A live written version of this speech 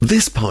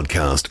This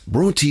podcast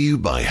brought to you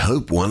by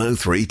Hope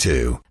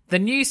 103.2. The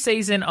new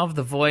season of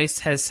The Voice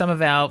has some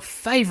of our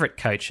favourite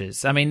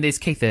coaches. I mean, there's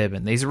Keith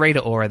Urban, there's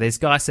Rita, there's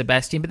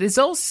Sebastian, but there's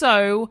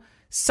also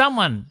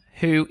someone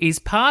who is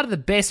part of the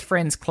Best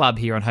Friends Club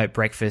here on Hope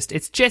Breakfast.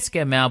 It's Jess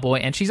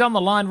Mauboy, and she's on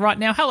the line right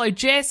now. Hello,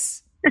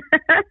 Jess.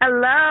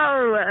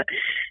 Hello.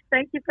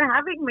 Thank you for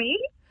having me.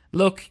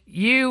 Look,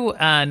 you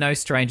are no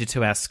stranger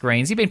to our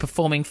screens. You've been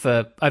performing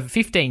for over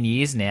 15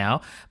 years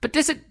now, but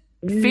does it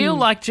feel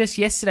like just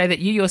yesterday that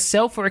you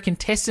yourself were a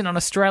contestant on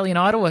Australian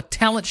Idol, a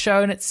talent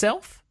show in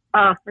itself?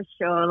 Oh, for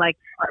sure. Like,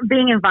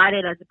 being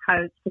invited as a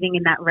coach, sitting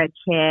in that red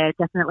chair,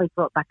 definitely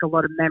brought back a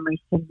lot of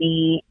memories to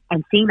me.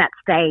 And seeing that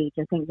stage,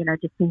 I think,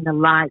 just seeing the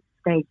lights,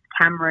 stage,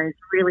 cameras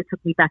really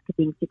took me back to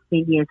being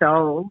 16 years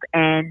old.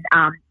 And,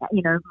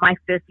 my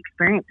first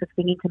experience of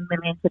singing to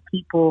millions of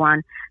people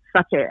on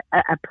such a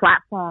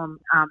platform.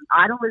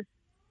 Idol was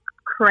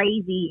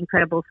crazy,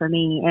 incredible for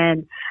me.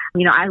 And,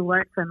 I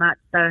learned so much.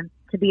 So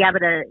to be able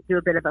to do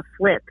a bit of a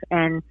flip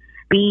and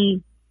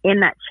be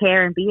in that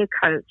chair and be a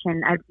coach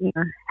and,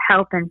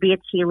 help and be a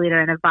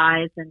cheerleader and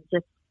advise and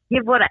just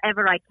give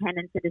whatever I can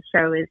into the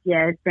show has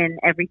been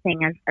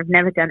everything. I've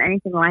never done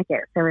anything like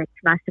it. So it's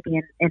nice to be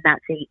in that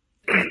seat.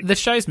 The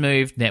show's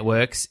moved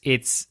networks.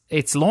 It's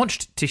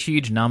launched to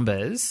huge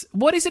numbers.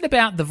 What is it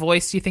about The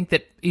Voice, you think,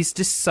 that is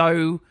just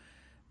so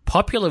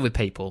popular with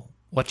people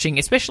watching,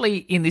 especially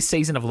in this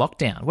season of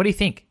lockdown? What do you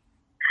think?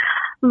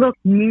 Look,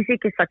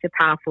 music is such a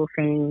powerful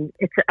thing.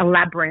 It's a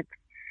labyrinth.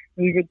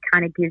 Music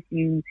kind of gives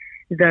you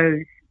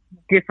those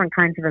different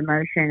kinds of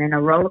emotion and a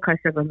roller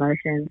coaster of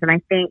emotions. And I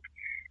think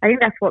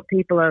that's what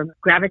people are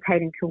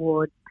gravitating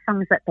towards,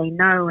 songs that they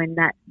know and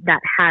that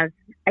have,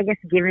 I guess,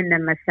 given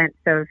them a sense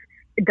of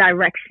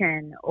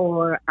direction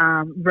or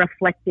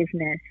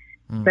reflectiveness.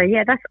 So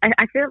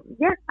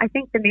I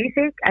think the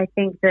music, I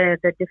think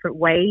the different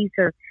ways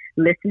of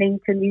listening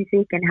to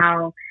music and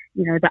how,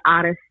 the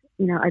artists,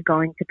 are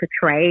going to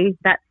portray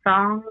that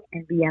song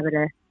and be able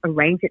to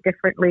arrange it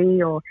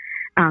differently or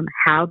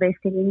how they're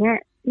singing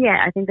it.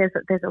 Yeah, I think there's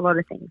a lot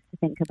of things to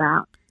think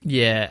about.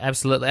 Yeah,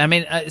 absolutely. I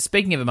mean,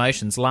 speaking of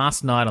emotions,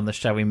 last night on the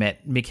show we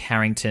met Mick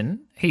Harrington.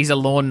 He's a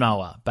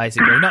lawnmower,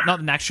 basically. Not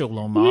an actual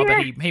lawnmower,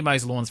 but he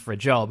mows lawns for a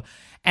job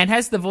and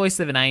has the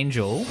voice of an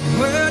angel.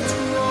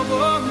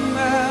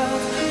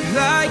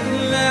 Like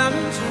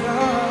lemon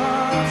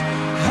drops,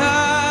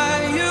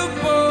 high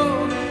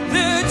above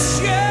the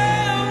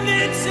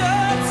chimney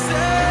tops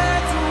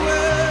at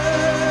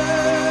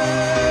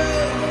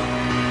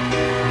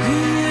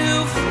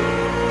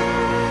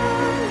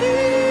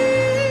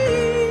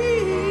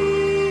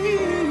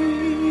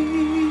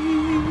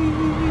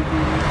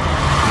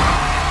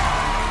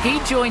He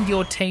joined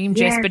your team,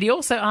 Jess, but he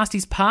also asked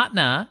his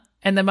partner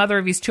and the mother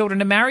of his children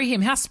to marry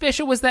him. How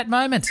special was that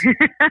moment?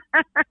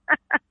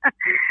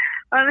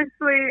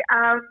 Honestly,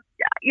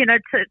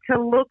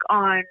 to look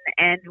on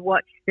and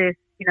watch this,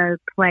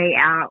 play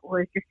out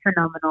was just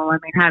phenomenal. I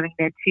mean, having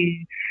their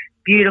two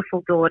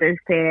beautiful daughters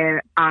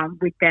there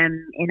with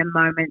them in a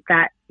moment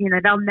that,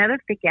 they'll never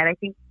forget. I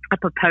think a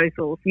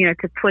proposal,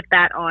 to put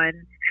that on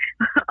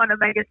a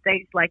mega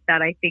stage like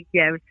that, I think,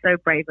 it was so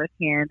brave of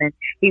him. And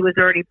he was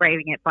already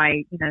braving it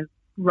by,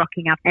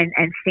 rocking up and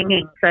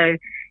singing. So,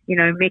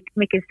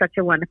 Mick is such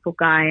a wonderful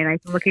guy, and I'm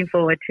looking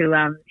forward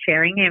to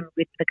sharing him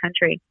with the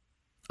country.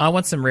 I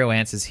want some real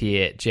answers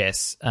here,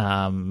 Jess.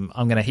 I'm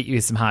going to hit you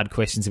with some hard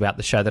questions about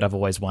the show that I've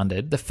always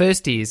wondered. The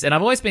first is, and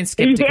I've always been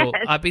skeptical.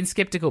 Yes. I've been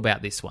skeptical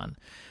about this one.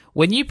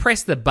 When you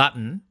press the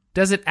button,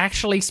 does it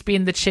actually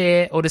spin the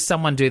chair, or does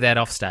someone do that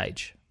off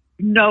stage?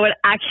 No, it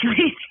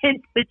actually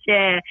spins the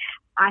chair.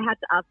 I had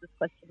to ask this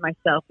question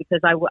myself because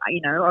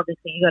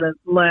obviously you got to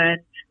learn.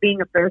 Being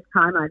a first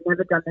time, I've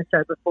never done the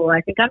show before.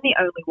 I think I'm the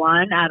only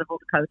one out of all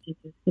the coaches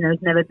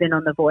who's never been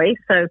on The Voice.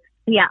 So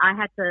yeah, I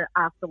had to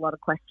ask a lot of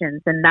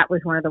questions, and that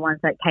was one of the ones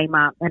that came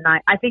up. And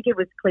I think it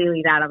was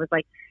clearly that I was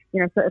like,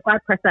 so if I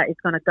press that, it's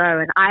going to go.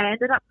 And I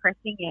ended up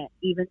pressing it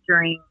even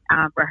during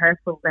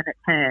rehearsals, and it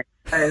turned.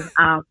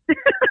 So.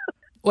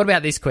 What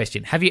about this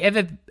question? Have you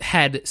ever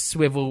had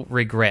swivel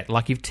regret?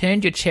 Like you've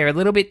turned your chair a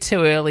little bit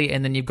too early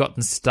and then you've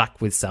gotten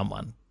stuck with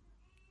someone?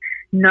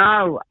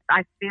 No,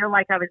 I feel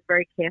like I was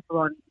very careful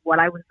on what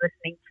I was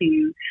listening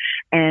to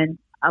and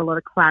a lot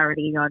of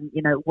clarity on,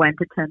 when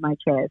to turn my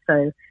chair.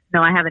 So,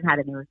 no, I haven't had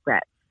any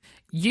regrets.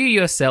 You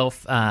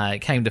yourself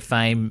came to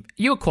fame.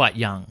 You were quite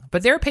young,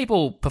 but there are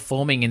people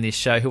performing in this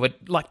show who are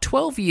like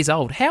 12 years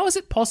old. How is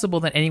it possible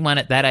that anyone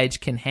at that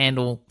age can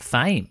handle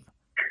fame?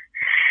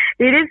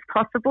 It is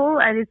possible.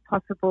 It is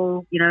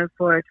possible,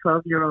 for a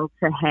 12-year-old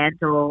to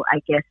handle, I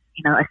guess,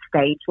 a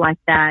stage like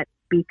that,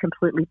 be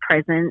completely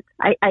present.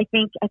 I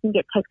think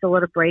it takes a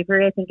lot of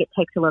bravery. I think it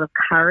takes a lot of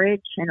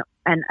courage and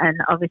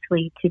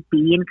obviously to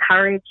be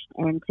encouraged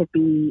and to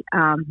be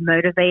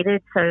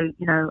motivated. So,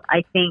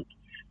 I think,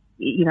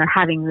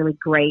 having really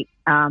great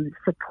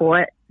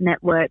support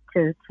network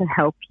to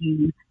help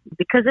you,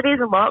 because it is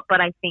a lot, but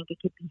I think it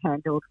could be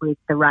handled with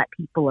the right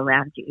people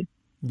around you.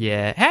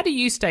 Yeah. How do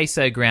you stay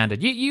so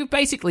grounded? You're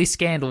basically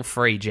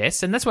scandal-free,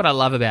 Jess, and that's what I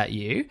love about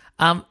you.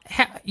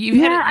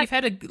 You've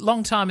had a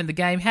long time in the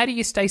game. How do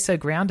you stay so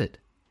grounded?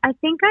 I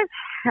think I've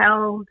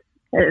held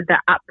the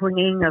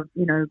upbringing of,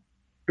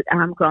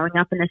 growing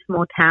up in a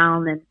small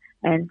town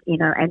and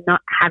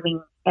not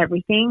having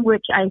everything,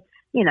 which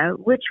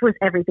was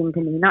everything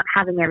to me. Not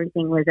having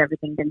everything was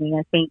everything to me.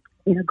 I think,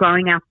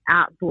 growing up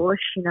out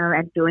bush,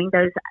 and doing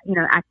those,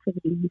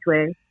 activities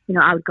where,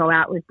 I would go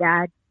out with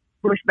Dad,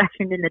 bush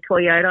bashing in the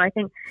Toyota. I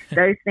think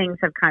those things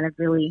have kind of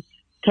really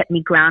kept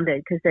me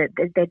grounded because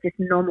they're just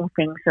normal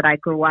things that I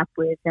grew up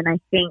with. And I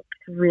think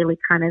it's really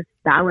kind of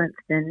balanced.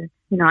 And,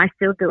 I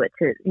still do it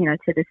to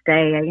this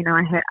day. I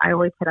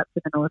always head up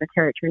to the Northern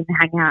Territory and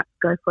hang out,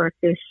 go for a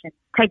fish and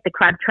take the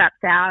crab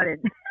traps out and,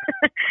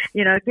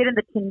 get in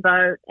the tin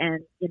boat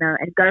and,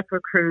 and go for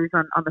a cruise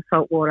on the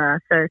salt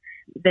water. So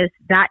there's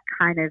that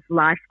kind of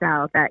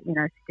lifestyle that,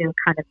 still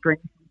kind of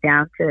brings me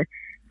down to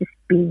just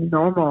being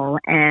normal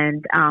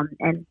and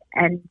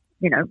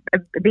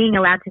being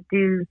allowed to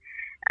do,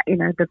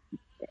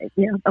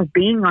 of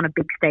being on a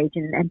big stage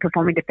and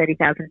performing to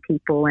 30,000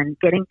 people and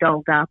getting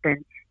dolled up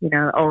and,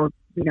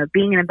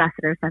 being an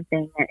ambassador or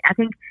something. I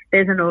think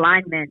there's an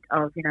alignment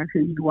of, who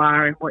you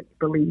are and what you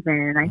believe in.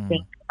 And I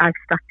think I've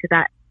stuck to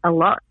that a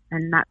lot,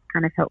 and that's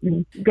kind of helped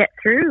me get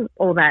through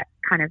all that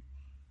kind of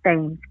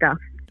fame stuff.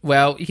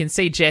 Well, you can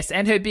see Jess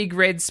and her big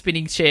red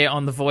spinning chair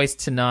on The Voice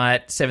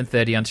tonight,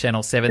 7:30 on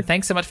Channel 7.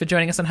 Thanks so much for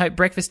joining us on Hope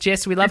Breakfast,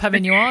 Jess. We love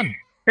having you on.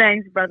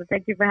 Thanks, brother.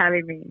 Thank you for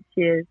having me.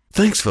 Cheers.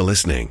 Thanks for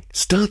listening.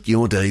 Start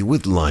your day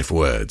with life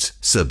words.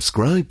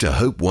 Subscribe to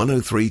Hope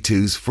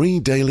 1032's free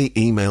daily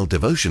email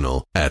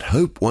devotional at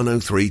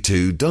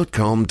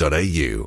hope1032.com.au.